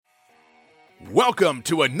Welcome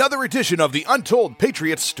to another edition of the Untold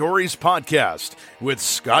Patriots Stories podcast with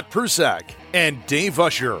Scott Prusak and Dave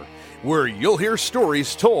Usher, where you'll hear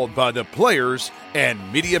stories told by the players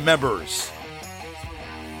and media members.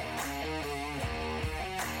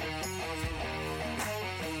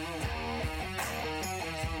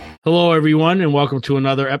 Hello, everyone, and welcome to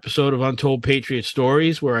another episode of Untold Patriots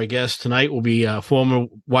Stories, where our guest tonight will be former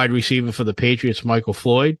wide receiver for the Patriots, Michael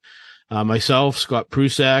Floyd. Myself, Scott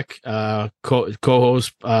Prusak,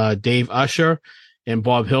 co-host Dave Usher, and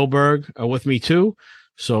Bob Hilberg are with me too.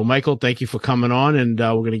 So, Michael, thank you for coming on, and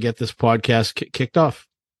we're going to get this podcast kicked off.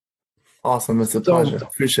 Awesome. It's a pleasure.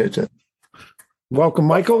 Appreciate it. Welcome,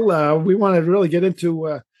 Michael. We want to really get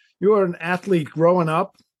into you were an athlete growing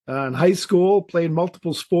up in high school, played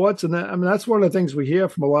multiple sports. And that's one of the things we hear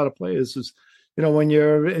from a lot of players is, when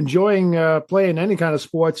you're enjoying playing any kind of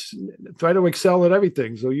sports, try to excel at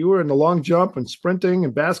everything. So you were in the long jump and sprinting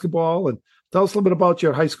and basketball. And tell us a little bit about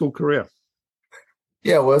your high school career.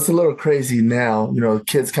 Yeah, well, it's a little crazy now.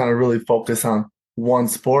 Kids kind of really focus on one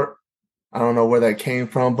sport. I don't know where that came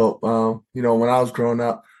from, but, when I was growing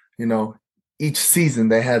up, each season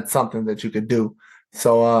they had something that you could do.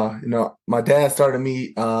 So, my dad started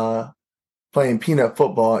me playing peanut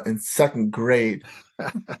football in second grade.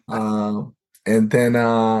 And then,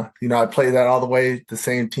 I played that all the way, the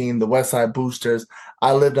same team, the West Side Boosters.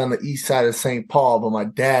 I lived on the east side of St. Paul, but my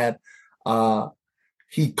dad,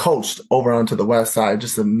 he coached over onto the west side,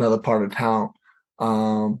 just another part of town.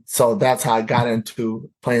 So that's how I got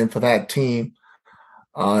into playing for that team.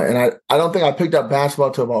 And I don't think I picked up basketball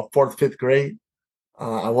until about fourth, fifth grade.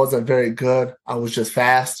 I wasn't very good. I was just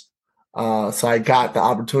fast. So I got the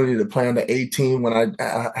opportunity to play on the A team when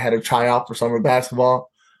I had a tryout for summer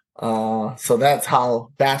basketball. So that's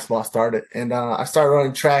how basketball started. And I started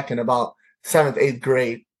running track in about seventh, eighth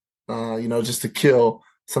grade, just to kill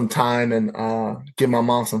some time and give my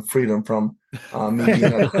mom some freedom from me being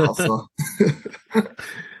at the house.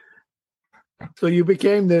 So you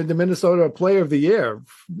became the Minnesota Player of the Year,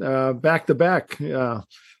 back-to-back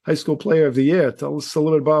high school Player of the Year. Tell us a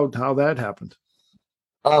little bit about how that happened.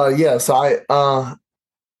 So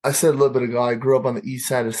I said a little bit ago, I grew up on the east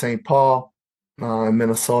side of St. Paul in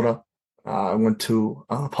Minnesota. I went to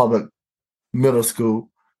public middle school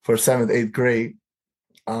for seventh, eighth grade.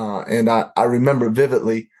 And I remember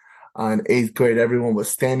vividly in eighth grade, everyone was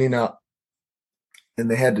standing up and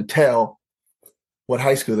they had to tell what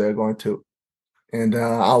high school they were going to. And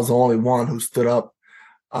I was the only one who stood up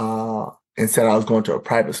and said I was going to a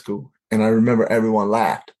private school. And I remember everyone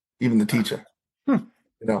laughed, even the teacher.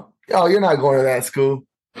 Oh, you're not going to that school.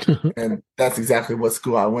 And that's exactly what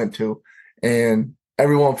school I went to. And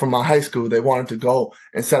everyone from my high school, they wanted to go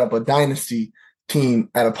and set up a dynasty team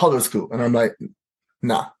at a public school. And I'm like,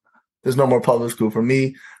 nah, there's no more public school for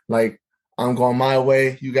me. Like, I'm going my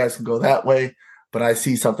way. You guys can go that way. But I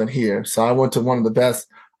see something here. So I went to one of the best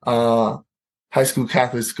high school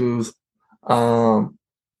Catholic schools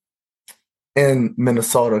in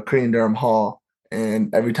Minnesota, Cretin-Derham Hall.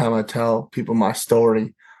 And every time I tell people my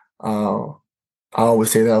story, I always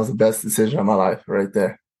say that was the best decision of my life right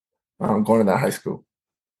there, going to that high school.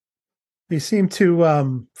 You seem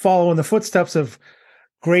to follow in the footsteps of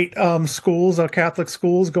great schools or Catholic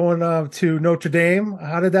schools, going to Notre Dame.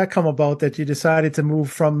 How did that come about that you decided to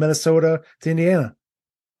move from Minnesota to Indiana?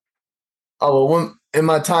 Oh, well, in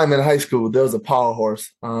my time in high school, there was a power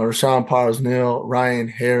horse, Rashawn Powers-Neal, Ryan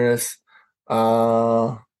Harris, who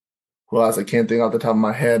else? I can't think off the top of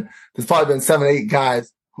my head. There's probably been 7, 8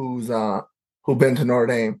 guys who've been to Notre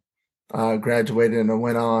Dame, graduated and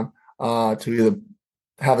went on to either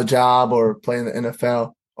have a job or play in the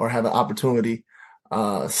NFL or have an opportunity.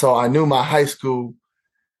 So I knew my high school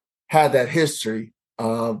had that history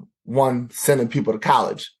of one sending people to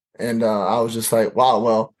college. And I was just like, wow,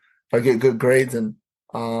 well, if I get good grades and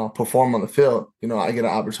perform on the field, I get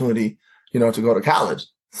an opportunity, to go to college.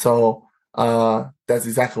 So that's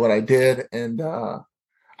exactly what I did. And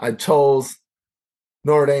I chose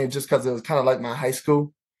Notre Dame just because it was kind of like my high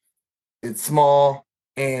school. It's small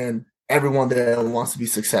and everyone there wants to be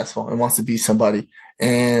successful and wants to be somebody.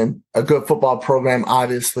 And a good football program,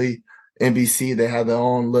 obviously, NBC, they have their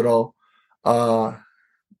own little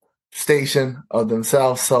station of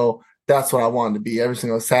themselves. So that's what I wanted to be every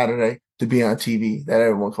single Saturday, to be on TV that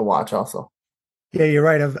everyone can watch also. Yeah, you're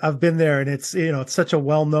right. I've been there, and it's it's such a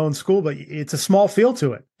well-known school, but it's a small feel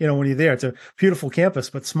to it. When you're there, it's a beautiful campus,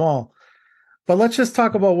 but small. But let's just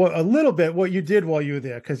talk about a little bit what you did while you were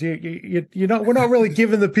there, because we're not really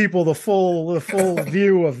giving the people the full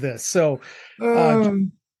view of this. So,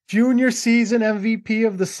 junior season MVP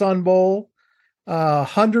of the Sun Bowl,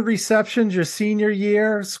 100 receptions your senior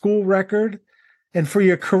year, school record. And for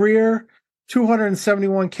your career,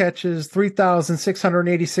 271 catches,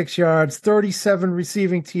 3,686 yards, 37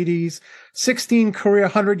 receiving TDs, 16 career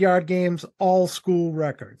 100-yard games, all school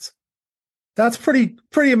records. That's pretty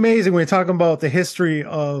amazing when you're talking about the history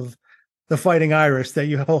of the Fighting Irish, that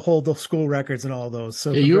you hold the school records and all those.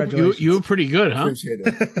 So congratulations. You were pretty good, huh? Appreciate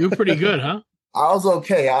it. You were pretty good, huh? I was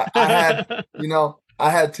okay. I had, I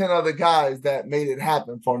had 10 other guys that made it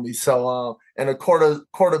happen for me. So, and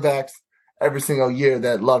quarterbacks every single year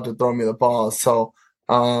that love to throw me the ball. So,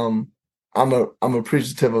 I'm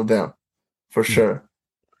appreciative of them for sure.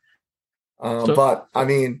 But I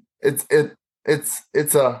mean, it's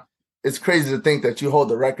crazy to think that you hold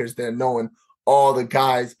the records there, knowing all the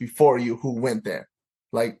guys before you who went there.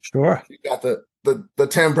 Like, sure, you got the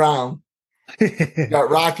Tim Brown, you got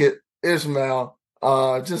Rocket, Ishmael,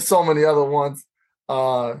 just so many other ones.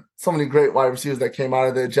 So many great wide receivers that came out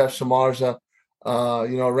of there. Jeff Shamarja,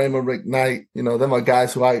 Raymond McKnight. Them are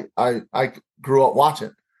guys who I grew up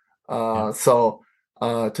watching. So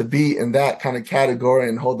to be in that kind of category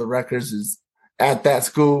and hold the records is at that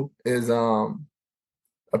school is a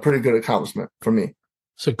pretty good accomplishment for me.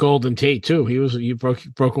 So Golden Tate too. You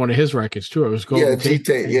broke one of his records too. It was Golden Tate.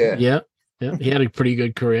 Tate. Yeah. He had a pretty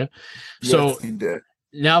good career. So yes, he did.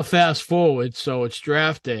 Now fast forward. So it's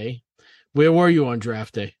draft day. Where were you on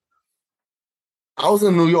draft day? I was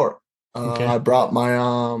in New York. Okay. I brought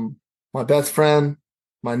my best friend,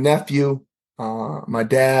 my nephew, my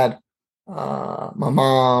dad, my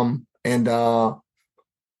mom, and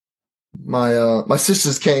my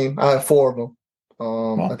sisters came. I had 4 of them.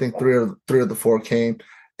 I think three of the 4 came,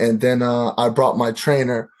 and then I brought my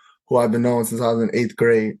trainer, who I've been knowing since I was in 8th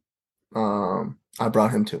grade. I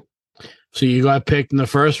brought him too. So you got picked in the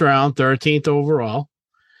first round, 13th overall.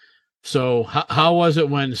 So how was it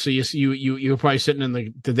when? So you were probably sitting in the.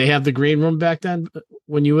 Did they have the green room back then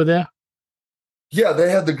when you were there? Yeah, they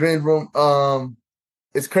had the green room.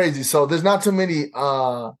 It's crazy. So there's not too many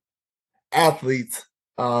athletes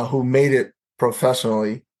who made it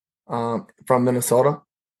professionally from Minnesota.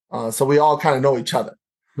 So we all kind of know each other.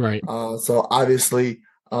 Right. So obviously,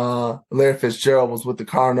 Larry Fitzgerald was with the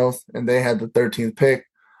Cardinals, and they had the 13th pick.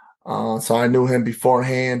 So I knew him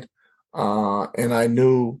beforehand, and I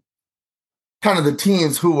knew kind of the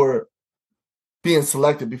teams who were being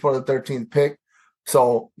selected before the 13th pick.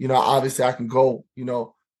 So, obviously I can go,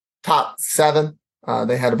 top 7.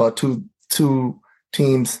 They had about two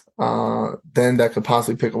teams then that could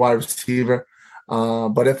possibly pick a wide receiver.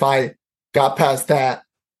 But if I got past that,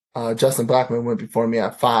 Justin Blackman went before me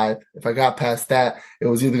at 5. If I got past that, it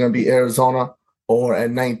was either going to be Arizona or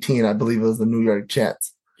at 19, I believe it was the New York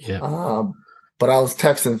Jets. Yeah. But I was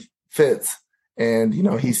texting Fitz, and,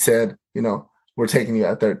 he said, we're taking you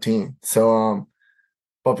at 13. So,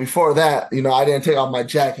 but before that, I didn't take off my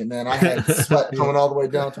jacket, man. I had sweat coming all the way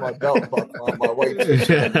down to my belt buckle on my white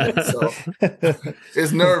t-shirt. So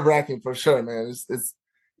it's nerve wracking for sure, man. It's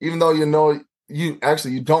even though you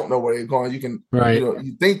don't know where you're going. You can, right.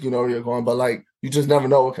 You think you know where you're going, but like you just never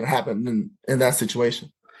know what can happen in that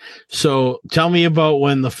situation. So tell me about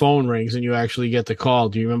when the phone rings and you actually get the call.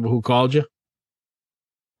 Do you remember who called you? It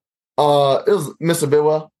was Mr.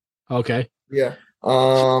 Bidwell. Okay. Yeah.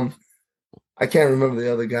 I can't remember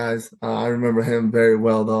the other guys. I remember him very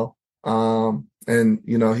well though. And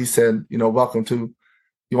he said, welcome to,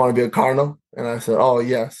 you want to be a Cardinal? And I said, oh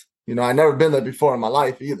yes. I never been there before in my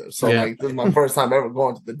life either. So like this is my first time ever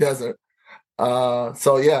going to the desert.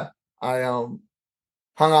 So yeah, I hung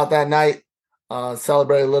out that night,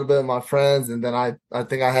 celebrated a little bit with my friends, and then I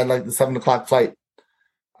think I had like the 7:00 flight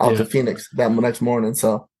out to Phoenix that next morning.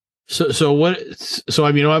 So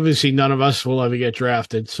I mean, obviously none of us will ever get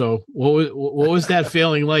drafted. So what was that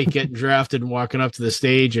feeling like, getting drafted and walking up to the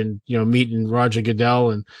stage and, meeting Roger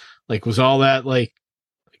Goodell, and like, was all that like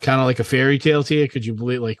kind of like a fairy tale to you? Could you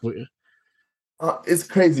believe it's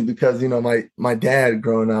crazy because, my dad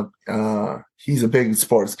growing up, he's a big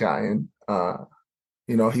sports guy, and,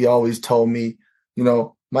 he always told me,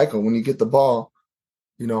 Michael, when you get the ball,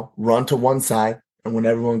 run to one side, and when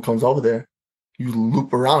everyone comes over there, you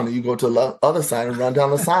loop around and you go to the other side and run down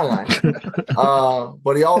the sideline.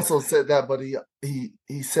 But he also said that, but he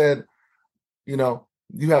said, you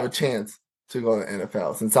have a chance to go to the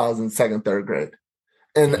NFL, since I was in 2nd, 3rd grade.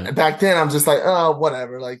 And back then I'm just like, oh,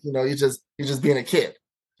 whatever. Like, you're just being a kid,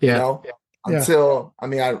 until,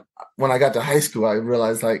 when I got to high school, I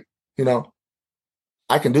realized like,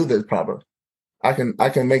 I can do this properly. I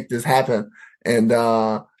can make this happen. And,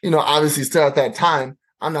 obviously still at that time,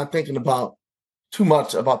 I'm not thinking about too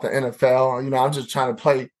much about the NFL. I'm just trying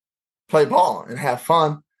to play ball and have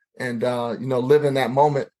fun and, live in that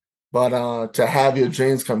moment. But to have your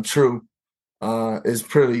dreams come true, is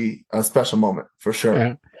pretty a special moment for sure.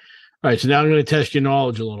 Yeah. All right, so now I'm going to test your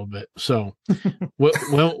knowledge a little bit. So, when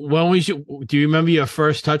was you? Do you remember your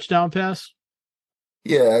first touchdown pass?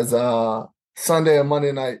 Yeah, it's Sunday or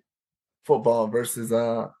Monday night football versus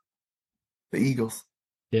the Eagles.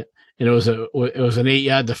 Yeah, and it was an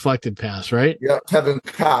 8-yard deflected pass, right? Yep, Kevin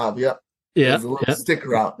Cobb. Yep. Yeah, it was a little stick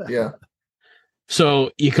route. Yeah. So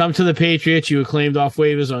you come to the Patriots. You were claimed off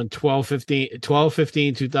waivers on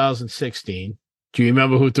 12/15/2016. Do you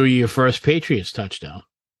remember who threw you your first Patriots touchdown?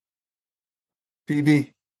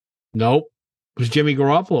 PB. Nope. It was Jimmy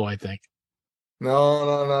Garoppolo, I think.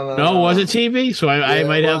 No. Was it TB? So I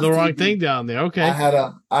might have the wrong TB. thing down there. Okay. I had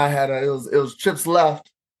a it was trips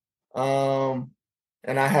left.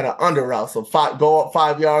 And I had an under route. So go up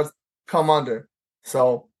 5 yards, come under.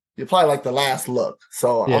 So you're probably like the last look.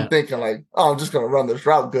 So I'm thinking like, I'm just gonna run this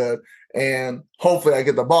route good and hopefully I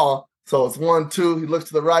get the ball. So it's 1-2. He looks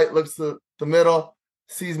to the right, looks to the middle,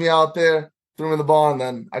 sees me out there, threw me the ball, and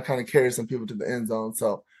then I kind of carried some people to the end zone.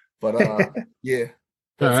 So, but yeah.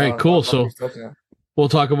 All right, cool. So we'll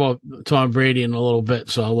talk about Tom Brady in a little bit.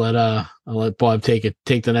 So I'll let Bob take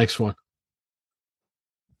the next one.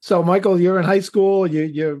 So, Michael, you're in high school.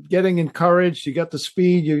 You're getting encouraged. You got the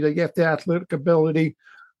speed. You get the athletic ability.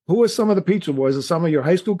 Who are some of the Pizza Boys? Are some of your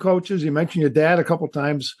high school coaches? You mentioned your dad a couple of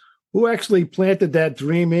times. Who actually planted that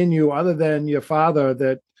dream in you, other than your father,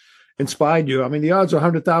 that inspired you? I mean, the odds are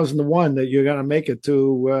 100,000 to 1 that you're going to make it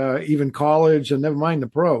to even college, and never mind the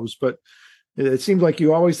pros. But it seems like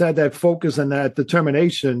you always had that focus and that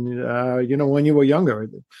determination. When you were younger,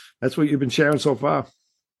 that's what you've been sharing so far.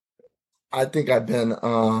 I think I've been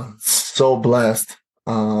so blessed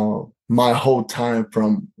my whole time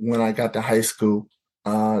from when I got to high school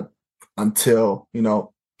until,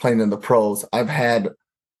 playing in the pros. I've had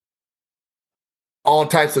all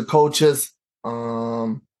types of coaches.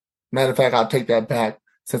 Matter of fact, I'll take that back.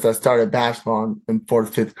 Since I started basketball in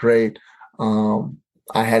 4th, 5th grade,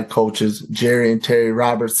 I had coaches, Jerry and Terry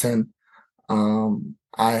Robertson.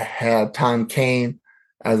 I had Tom Kane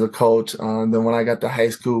as a coach. Then when I got to high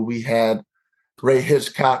school, we had Ray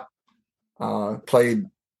Hitchcock, played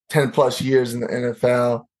 10 plus years in the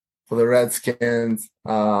NFL for the Redskins.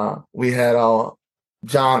 We had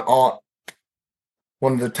John Alt,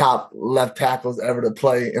 one of the top left tackles ever to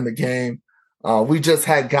play in the game. We just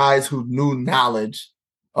had guys who knew knowledge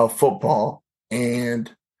of football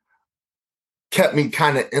and kept me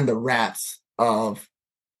kind of in the wraps of,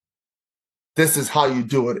 this is how you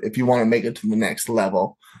do it if you want to make it to the next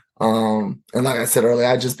level. And like I said earlier,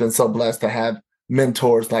 I've just been so blessed to have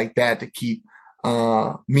mentors like that to keep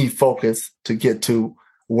me focused to get to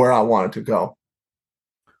where I wanted to go.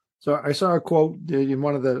 So I saw a quote in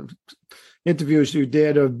one of the interviews you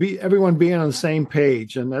did of everyone being on the same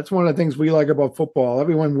page. And that's one of the things we like about football,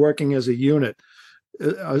 everyone working as a unit.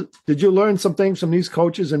 Did you learn some things from these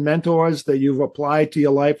coaches and mentors that you've applied to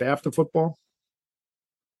your life after football?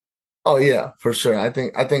 Oh yeah, for sure. I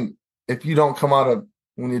think if you don't come out of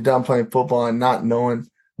when you're done playing football and not knowing,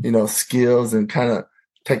 skills and kind of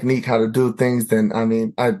technique, how to do things, then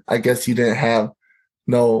I guess you didn't have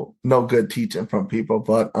no good teaching from people.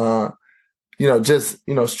 But just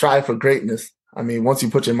strive for greatness. Once you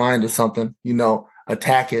put your mind to something,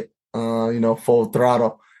 attack it, full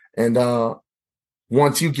throttle. And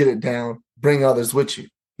once you get it down, bring others with you.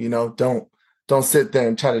 Don't sit there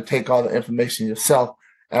and try to take all the information yourself.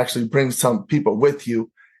 Actually bring some people with you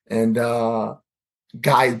and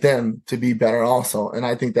guide them to be better also. And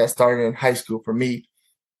I think that started in high school for me,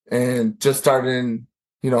 and just started in,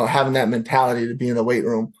 having that mentality to be in the weight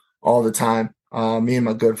room all the time. Me and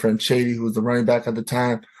my good friend Shady, who was the running back at the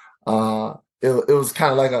time, it was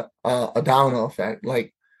kind of like a domino effect.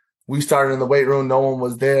 Like, we started in the weight room, no one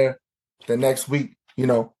was there. The next week,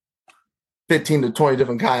 15 to 20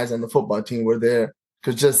 different guys on the football team were there,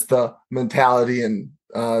 because just the mentality and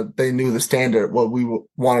they knew the standard, what we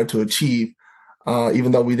wanted to achieve,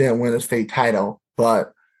 even though we didn't win a state title.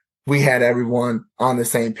 But we had everyone on the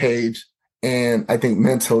same page, and I think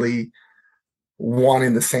mentally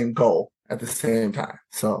wanting the same goal at the same time.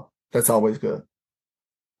 So that's always good.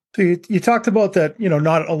 So you talked about that,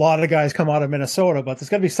 not a lot of guys come out of Minnesota, but there's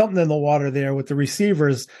got to be something in the water there with the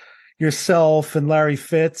receivers, yourself and Larry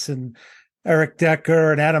Fitz and Eric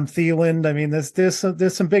Decker and Adam Thielen.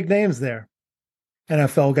 There's some big names there,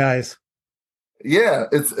 NFL guys. Yeah,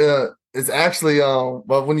 it's actually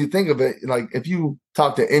well, when you think of it, like if you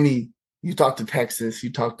talk to Texas,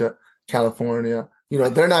 you talk to California,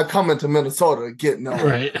 they're not coming to Minnesota to get no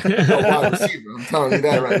wide receiver. I'm telling you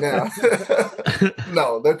that right now.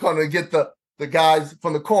 No, they're coming to get the guys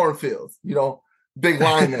from the cornfields, big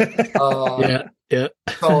linemen. Yeah.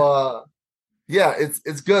 So yeah,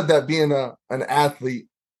 it's good that being an athlete,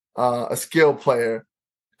 a skill player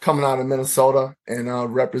coming out of Minnesota and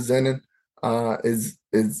representing is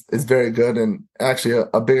very good, and actually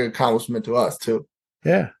a big accomplishment to us too.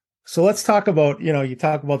 Yeah. So let's talk about, you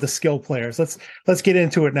talk about the skill players. Let's get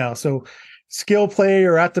into it now. So skill player,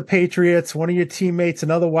 you're at the Patriots, one of your teammates,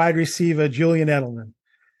 another wide receiver, Julian Edelman.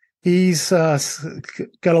 He's got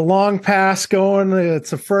a long pass going.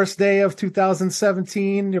 It's the first day of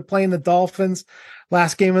 2017. You're playing the Dolphins,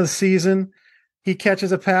 last game of the season. He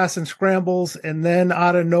catches a pass and scrambles, and then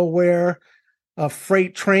out of nowhere, a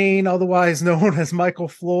freight train, otherwise known as Michael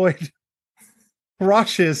Floyd,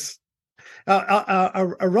 rushes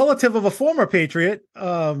a relative of a former Patriot,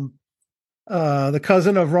 the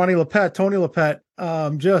cousin of Ronnie Lepet, Tony Lepet,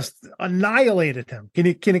 just annihilated him. Can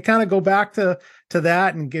you kind of go back to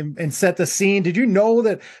that and set the scene? Did you know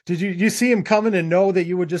that? Did you see him coming and know that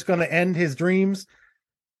you were just going to end his dreams?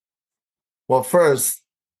 Well, first,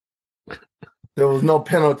 there was no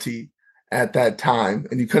penalty at that time,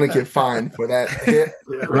 and you couldn't get fined for that hit.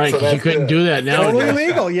 Right, so you couldn't do that now. Totally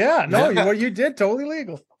legal, yeah. No, what you did, totally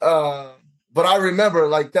legal. But I remember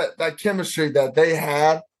like that chemistry that they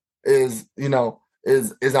had is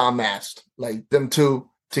unmatched. Like them two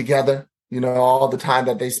together, all the time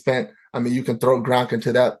that they spent. I mean, you can throw Gronk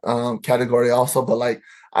into that category also, but like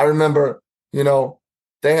I remember,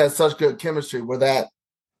 they had such good chemistry where that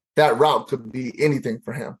route could be anything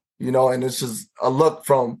for him, and it's just a look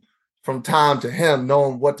from time to him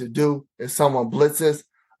knowing what to do if someone blitzes.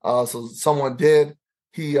 So someone did.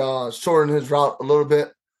 He shortened his route a little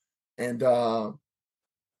bit, and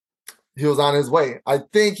he was on his way. I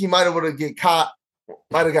think he might have got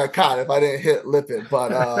caught if I didn't hit Lippett,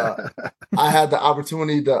 but I had the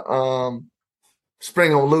opportunity to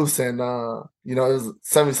spring him loose, and it was a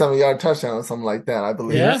 77-yard touchdown or something like that, I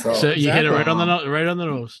believe. Yeah, so you hit it right on the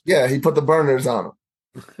nose. Yeah, he put the burners on him.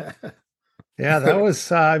 Yeah, that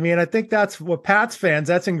was. I think that's what Pats fans.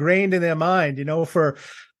 That's ingrained in their mind. For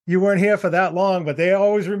you weren't here for that long, but they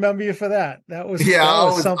always remember you for that. That was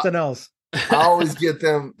something else. I always get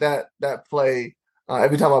them that play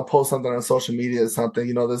every time I post something on social media or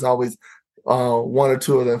something. There's always one or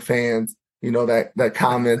two of them fans, that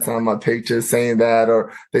comments on my pictures saying that,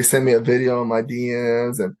 or they send me a video in my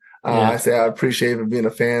DMs, and I say I appreciate it for being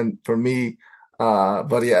a fan for me.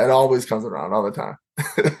 But yeah, it always comes around all the time.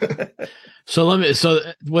 So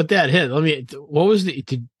with that hit, what was the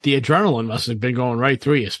adrenaline must have been going right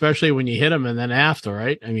through you, especially when you hit him and then after,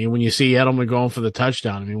 right? I mean, when you see Edelman going for the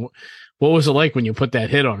touchdown, I mean, what was it like when you put that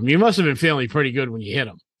hit on him? You must have been feeling pretty good when you hit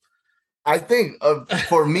him. I think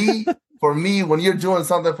for me, when you're doing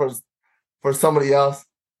something for somebody else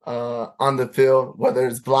on the field, whether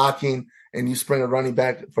it's blocking and you spring a running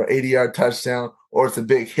back for 80-yard touchdown or it's a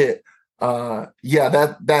big hit,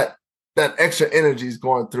 that extra energy is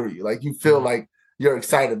going through you. Like you feel like you're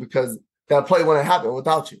excited because that play wouldn't happen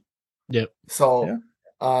without you. Yep. So,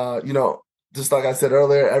 just like I said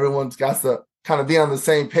earlier, everyone's got to kind of be on the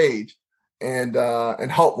same page and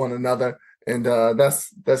help one another. And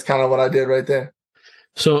that's kind of what I did right there.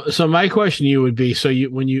 So my question to you would be,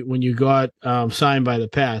 when you got signed by the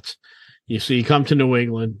Pats, you come to New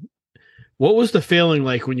England, what was the feeling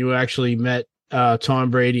like when you actually met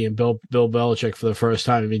Tom Brady and Bill Belichick for the first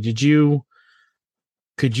time? I mean,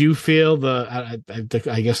 could you feel I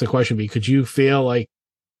guess the question would be, could you feel like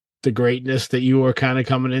the greatness that you were kind of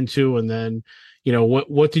coming into? And then,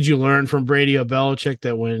 what did you learn from Brady or Belichick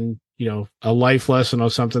that when, a life lesson or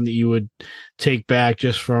something that you would take back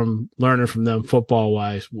just from learning from them football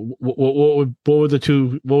wise? What would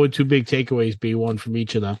two big takeaways be, one from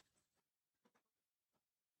each of them?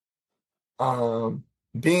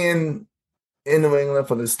 Being in New England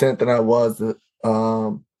for the stint that I was,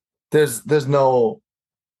 there's no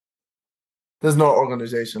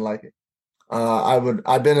organization like it.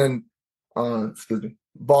 I've been in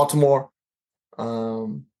Baltimore.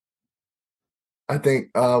 I think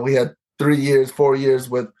we had 4 years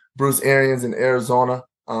with Bruce Arians in Arizona.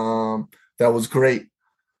 That was great.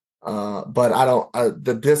 But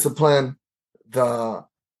the discipline, the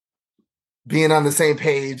being on the same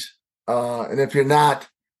page, and if you're not,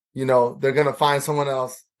 they're going to find someone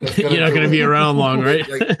else. You're not going to be around long, right?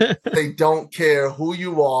 They don't care who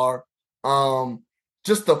you are.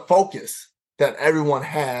 Just the focus that everyone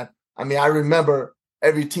had. I mean, I remember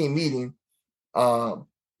every team meeting,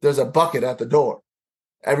 there's a bucket at the door.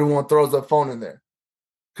 Everyone throws their phone in there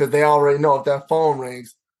because they already know if that phone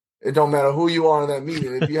rings, it don't matter who you are in that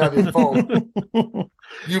meeting. If you have your phone,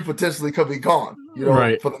 you potentially could be gone,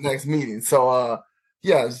 right, for the next meeting. So,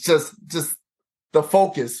 it's just the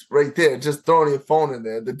focus right there, just throwing your phone in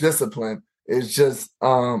there, the discipline is just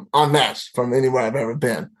unmatched from anywhere I've ever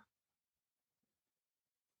been.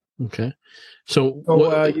 Okay. So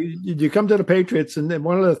you come to the Patriots, and then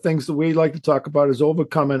one of the things that we like to talk about is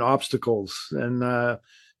overcoming obstacles. And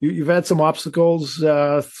you've had some obstacles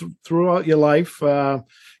throughout your life.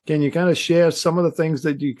 Can you kind of share some of the things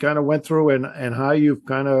that you kind of went through and how you've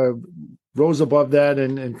kind of rose above that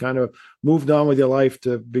and kind of moved on with your life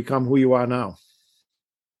to become who you are now?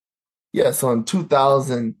 Yeah, so in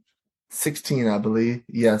 2016, I believe,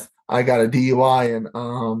 yes, I got a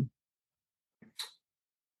DUI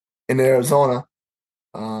in Arizona,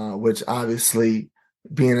 which obviously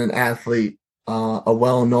being an athlete, a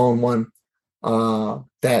well-known one,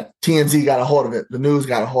 that TMZ got a hold of it, the news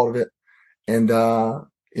got a hold of it, and I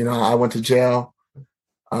went to jail,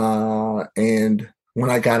 and when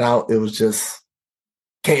I got out, it was just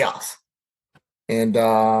chaos, and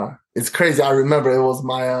it's crazy. I remember it was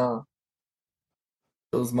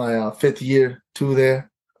my fifth year too there,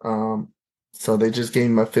 so they just gave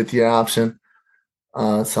me my fifth year option.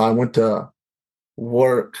 So I went to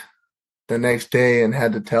work the next day and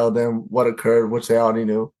had to tell them what occurred, which they already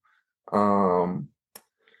knew.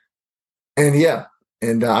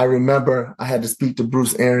 And I remember I had to speak to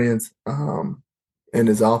Bruce Arians in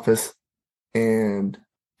his office, and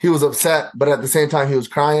he was upset, but at the same time he was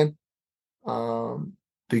crying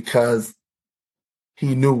because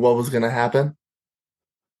he knew what was going to happen.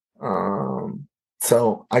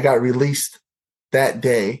 So I got released that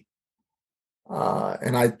day.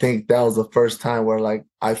 And I think that was the first time where like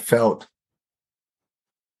I felt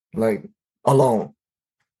like alone.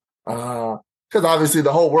 Because obviously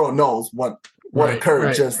the whole world knows what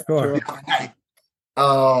occurred just the other night.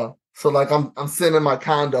 So like I'm sitting in my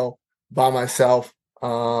condo by myself.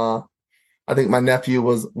 I think my nephew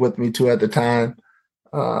was with me too at the time.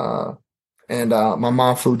 And my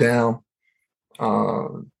mom flew down.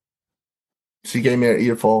 She gave me an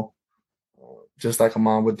earful, just like a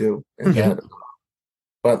mom would do. And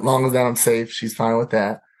but long as that I'm safe, she's fine with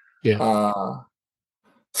that. Yeah.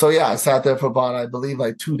 So yeah, I sat there for about, I believe,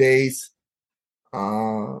 like 2 days.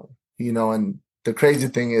 And the crazy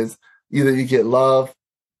thing is either you get love,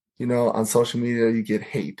 on social media, or you get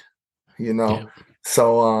hate, Yeah.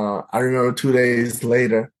 So I remember 2 days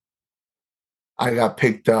later, I got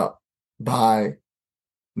picked up by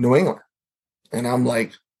New England. And I'm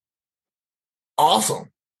like,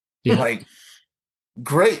 awesome. Yeah. Like,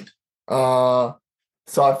 great.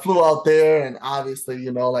 So I flew out there, and obviously,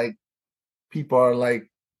 like people are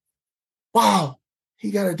like, wow,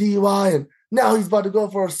 he got a DUI and now he's about to go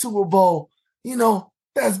for a Super Bowl.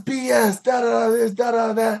 That's BS, this,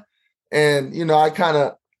 that. And,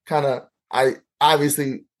 I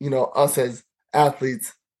obviously, us as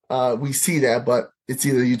athletes, we see that, but it's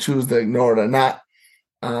either you choose to ignore it or not.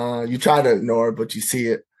 You try to ignore it, but you see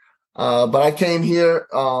it. But I came here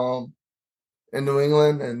in New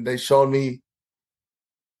England, and they showed me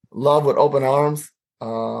love with open arms.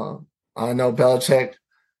 I know Belichick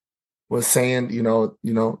was saying,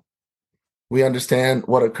 we understand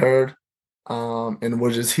what occurred, and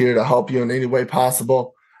we're just here to help you in any way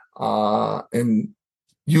possible, and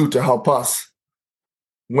you to help us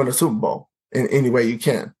win a Super Bowl in any way you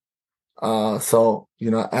can. So,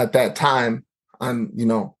 at that time, I'm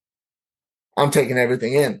taking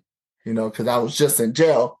everything in, because I was just in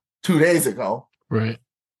jail 2 days ago. Right.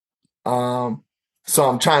 So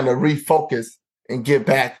I'm trying to refocus and get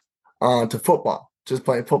back to football, just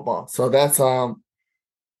playing football. So that's kind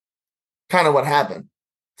of what happened.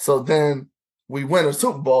 So then we win a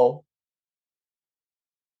Super Bowl,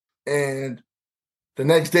 and the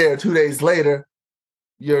next day or 2 days later,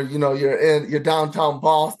 you're downtown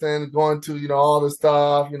Boston, going to all this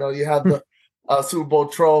stuff. You have the Super Bowl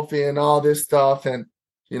trophy and all this stuff, and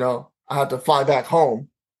I have to fly back home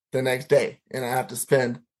the next day, and I have to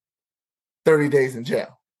spend 30 days in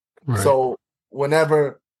jail. Right. So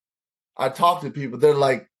whenever I talk to people, they're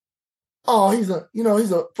like, oh, he's a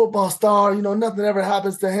football star, nothing ever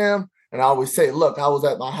happens to him. And I always say, look, I was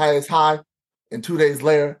at my highest high, and 2 days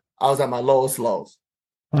later, I was at my lowest lows.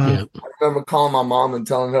 Yeah. I remember calling my mom and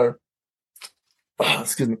telling her,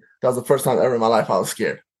 excuse me, that was the first time ever in my life I was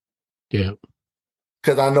scared. Yeah.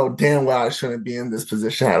 Because I know damn well I shouldn't be in this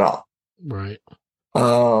position at all. Right.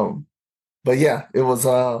 But yeah, it was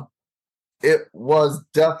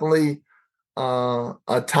definitely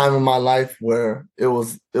a time in my life where it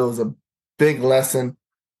was a big lesson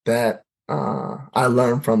that I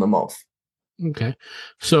learned from the most. Okay.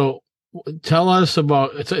 So tell us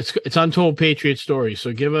about it's Untold Patriot Stories.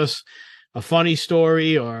 So give us a funny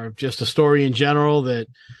story or just a story in general that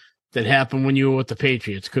happened when you were with the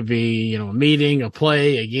Patriots. Could be, a meeting, a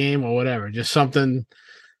play, a game, or whatever. Just something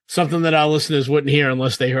something that our listeners wouldn't hear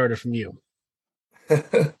unless they heard it from you.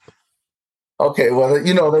 Okay, well,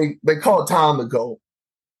 they call Tom the GOAT.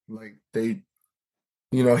 Like he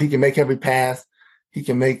can make every pass. He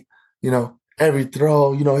can make, every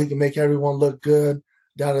throw. He can make everyone look good,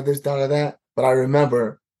 down to this, down to that. But I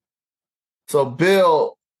remember, so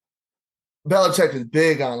Bill Belichick is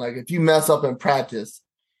big on, like, if you mess up in practice,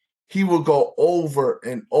 he will go over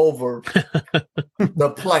and over the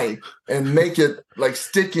play and make it, like,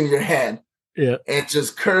 stick in your head. Yeah. And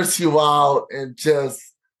just curse you out and just,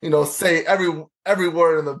 say every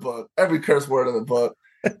word in the book, every curse word in the book.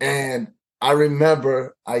 And I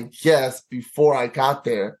remember, I guess, before I got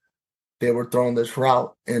there, they were throwing this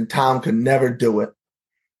route, and Tom could never do it.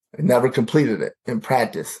 He never completed it in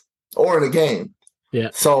practice or in a game. Yeah.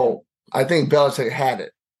 So I think Belichick had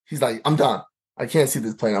it. He's like, I'm done. I can't see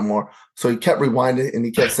this play no more. So he kept rewinding, and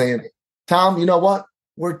he kept saying, Tom, you know what?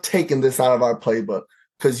 We're taking this out of our playbook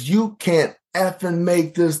because you can't effing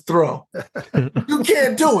make this throw. You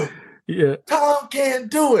can't do it. Yeah. Tom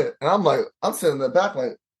can't do it. And I'm sitting in the back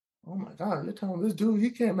like, oh my God, you're telling this dude he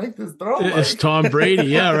can't make this throw? It's Tom Brady,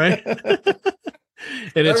 yeah, right?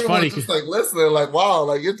 And it's funny. Just like listening, like, wow,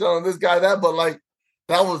 like you're telling this guy that, but like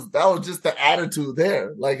that was just the attitude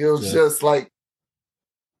there. Like it was just like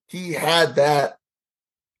he had that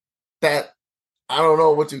I don't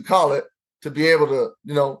know what you call it, to be able to,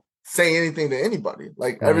 say anything to anybody.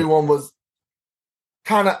 Like everyone was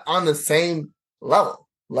kind of on the same level.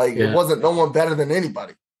 Like it wasn't no one better than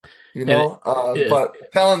anybody, but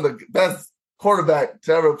telling the best quarterback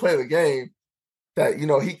to ever play the game that,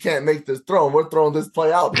 he can't make this throw and we're throwing this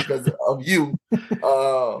play out because of you.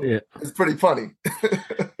 It's pretty funny.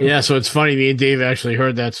 Yeah. So it's funny. Me and Dave actually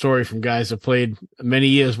heard that story from guys that played many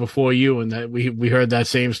years before you, and that we heard that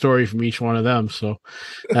same story from each one of them. So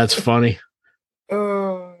that's funny.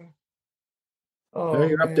 You're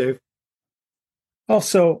up, Dave.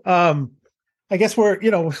 Also, I guess we're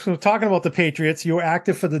talking about the Patriots. You were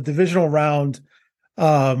active for the divisional round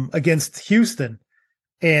against Houston,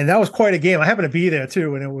 and that was quite a game. I happened to be there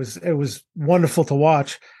too, and it was wonderful to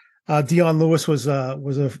watch. Dion Lewis was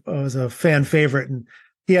a fan favorite, and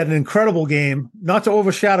he had an incredible game. Not to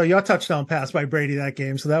overshadow your touchdown pass by Brady that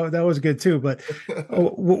game, so that was good too. But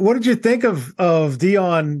what did you think of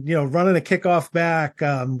Dion? Running a kickoff back,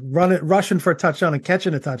 rushing for a touchdown and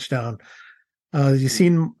catching a touchdown. You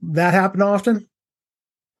seen that happen often?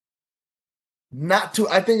 Not too.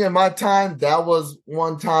 I think in my time that was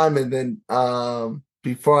one time, and then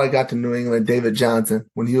before I got to New England, David Johnson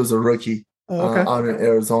when he was a rookie out in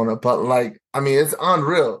Arizona. But it's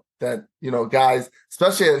unreal that guys,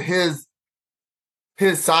 especially at his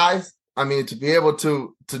size, to be able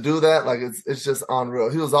to do that, like it's just unreal.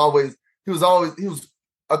 He was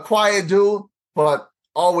a quiet dude, but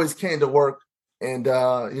always came to work, and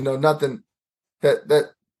nothing.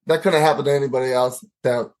 That couldn't happen to anybody else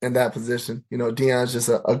that in that position. Dion's just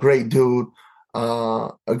a great dude, a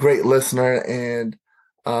great listener, and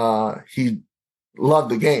he loved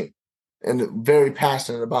the game and very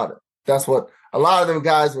passionate about it. That's what a lot of them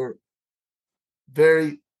guys were,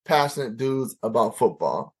 very passionate dudes about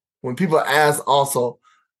football. When people ask also,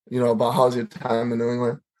 about how's your time in New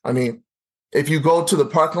England, if you go to the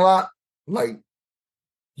parking lot, like,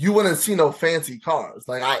 you wouldn't see no fancy cars.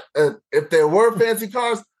 Like if there were fancy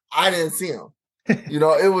cars, I didn't see them.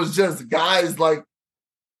 It was just guys like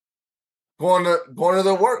going to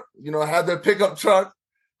their work. Had their pickup truck,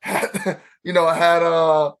 had the little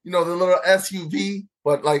SUV.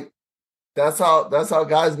 But like that's how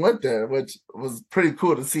guys went there, which was pretty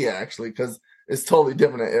cool to see actually, because it's totally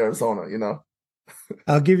different in Arizona.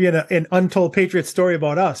 I'll give you an untold Patriot story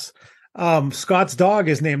about us. Scott's dog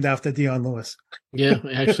is named after Dion Lewis. Yeah,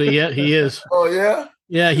 actually, yeah, he is. Oh, yeah?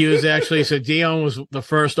 Yeah, he was actually, so Dion was the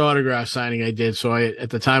first autograph signing I did. So at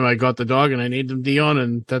the time I got the dog and I named him Dion,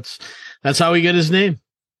 and that's how he got his name.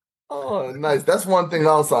 Oh, nice. That's one thing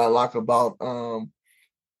else I like about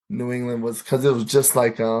New England was because it was just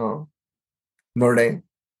like Notre Dame.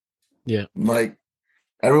 Yeah. Like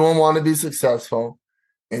everyone wanted to be successful,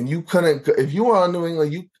 and you couldn't, if you were on New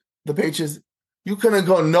England, the Patriots, you couldn't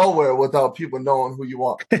go nowhere without people knowing who you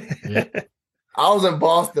are. Yeah. I was in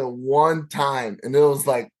Boston one time, and it was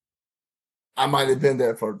like I might have been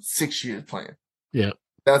there for 6 years playing. Yeah.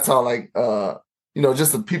 That's how,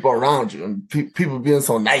 just the people around you and people being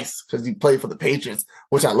so nice because you play for the Patriots,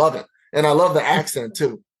 which I love it. And I love the accent,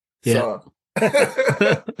 too. Yeah.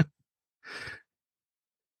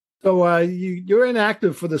 So, you're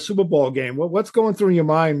inactive for the Super Bowl game. What's going through your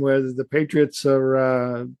mind where the Patriots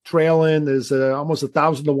are trailing? There's almost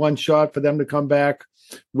 1,000-to-1 shot for them to come back.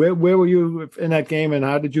 Where were you in that game, and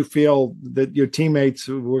how did you feel that your teammates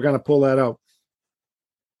were going to pull that out?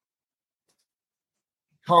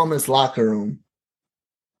 Calmest locker room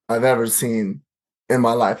I've ever seen in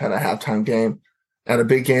my life at a halftime game. At a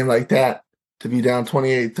big game like that, to be down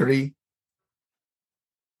 28-3,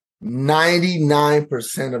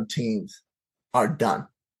 99% of teams are done.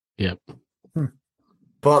 Yep.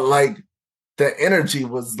 But like the energy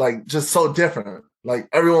was like just so different. Like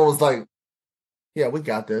everyone was like, yeah, we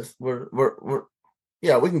got this. We're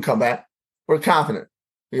yeah, we can come back. We're confident,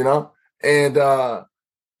 you know? And that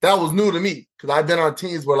was new to me because I've been on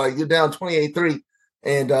teams where like you're down 28-3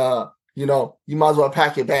 and you know, you might as well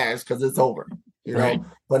pack your bags because it's over, you know, right.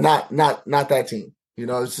 But not that team. You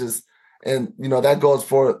know, it's just, and you know, that goes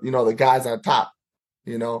for, you know, the guys on top,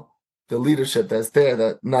 you know, the leadership that's there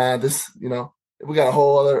that this, you know, we got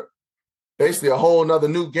basically a whole another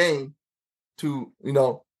new game to, you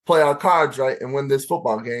know, play our cards right and win this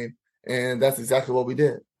football game. And that's exactly what we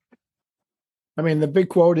did. I mean, the big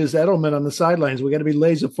quote is Edelman on the sidelines. We got to be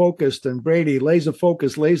laser focused, and Brady, laser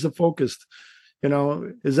focused. You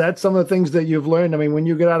know, is that some of the things that you've learned? I mean, when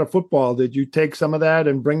you get out of football, did you take some of that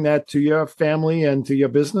and bring that to your family and to your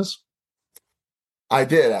business? I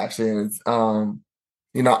did actually. And it's,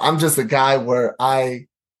 you know, I'm just a guy where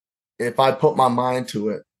if I put my mind to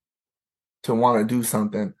it, to want to do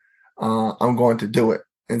something, I'm going to do it.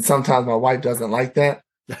 And sometimes my wife doesn't like that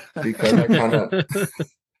because I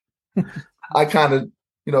kind of,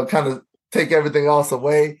 you know, kind of take everything else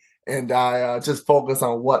away and I just focus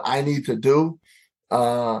on what I need to do.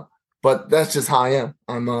 But that's just how I am.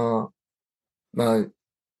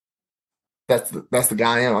 That's the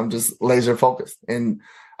guy I am. I'm just laser focused. And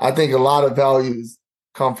I think a lot of values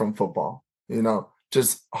come from football, you know,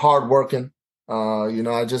 just hard working. You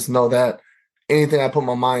know, I just know that anything I put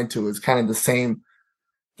my mind to is kind of the same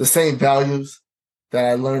values that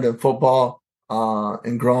I learned in football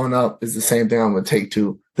and growing up is the same thing I'm going to take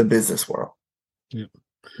to the business world. Yeah.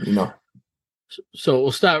 You know. So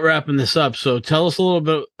we'll start wrapping this up. So tell us a little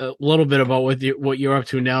bit about what you're up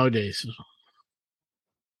to nowadays.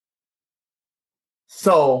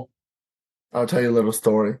 So I'll tell you a little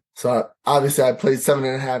story. So obviously I played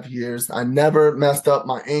 7.5 years. I never messed up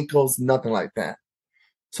my ankles, nothing like that.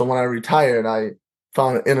 So when I retired, I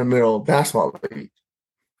found an intramural basketball league.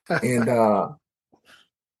 And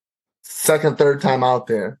second, third time out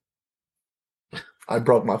there, I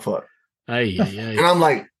broke my foot. And I'm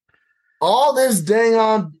like, all this dang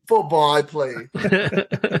on football I played.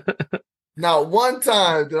 Now, one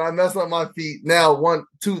time did I mess up my feet. Now, 1,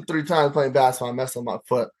 2, 3 times playing basketball, I messed up my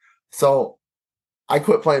foot. So I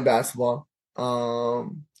quit playing basketball.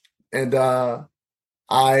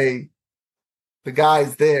 The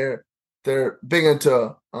guys there, they're big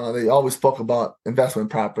into, they always spoke about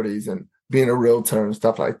investment properties and being a realtor and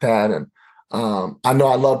stuff like that. And I know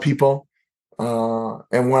I love people.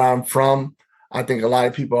 And where I'm from, I think a lot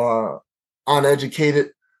of people are uneducated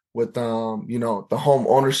with, you know, the home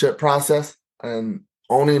ownership process and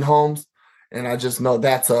owning homes. And I just know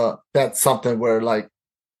that's something where like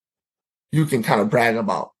you can kind of brag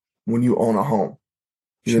about when you own a home.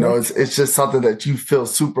 Sure. You know, it's just something that you feel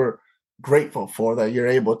super grateful for that you're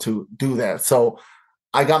able to do that. So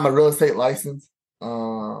I got my real estate license,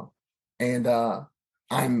 and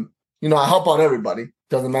I'm, you know, I help out everybody.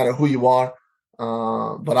 Doesn't matter who you are,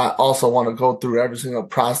 but I also want to go through every single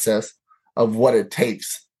process of what it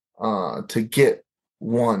takes to get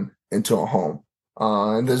one into a home.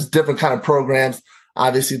 And there's different kind of programs.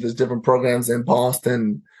 Obviously, there's different programs in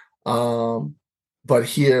Boston, but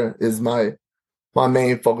here is my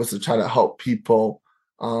main focus to try to help people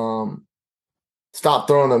stop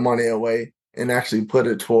throwing their money away and actually put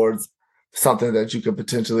it towards something that you could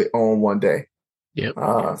potentially own one day. Yep.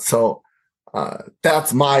 So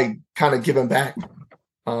that's my kind of giving back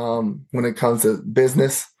when it comes to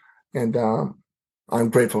business. And I'm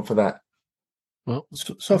grateful for that. Well,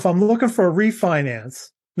 so if I'm looking for a refinance,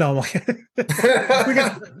 no,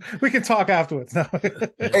 we can talk afterwards. No.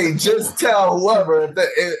 Hey, just tell whoever,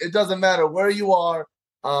 it doesn't matter where you are.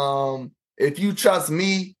 If you trust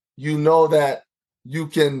me, you know that you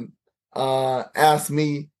can ask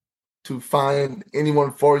me to find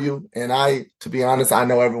anyone for you. And to be honest, I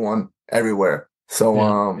know everyone everywhere. So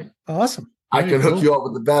awesome. I can hook you up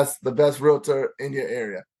with the best realtor in your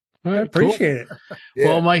area. All right, I appreciate it.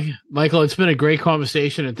 Yeah. Well, Michael, it's been a great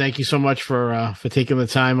conversation, and thank you so much for taking the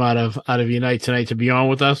time out of your night tonight to be on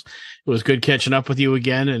with us. It was good catching up with you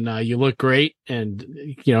again, and you look great. And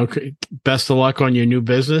you know, best of luck on your new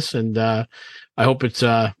business, and I hope it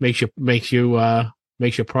makes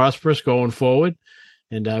you prosperous going forward.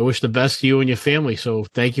 And I wish the best to you and your family. So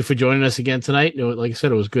thank you for joining us again tonight. Like I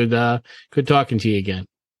said, it was good talking to you again.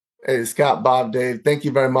 Hey, Scott, Bob, Dave, thank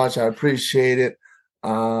you very much. I appreciate it.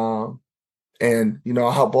 And,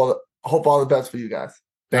 I hope all the best for you guys.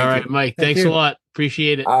 All right, Mike. Thanks a lot.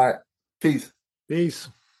 Appreciate it. All right. Peace. Peace.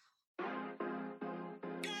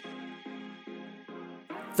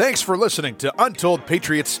 Thanks for listening to Untold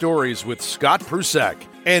Patriots Stories with Scott Prusek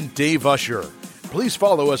and Dave Usher. Please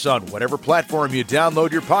follow us on whatever platform you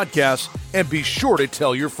download your podcasts and be sure to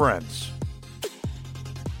tell your friends.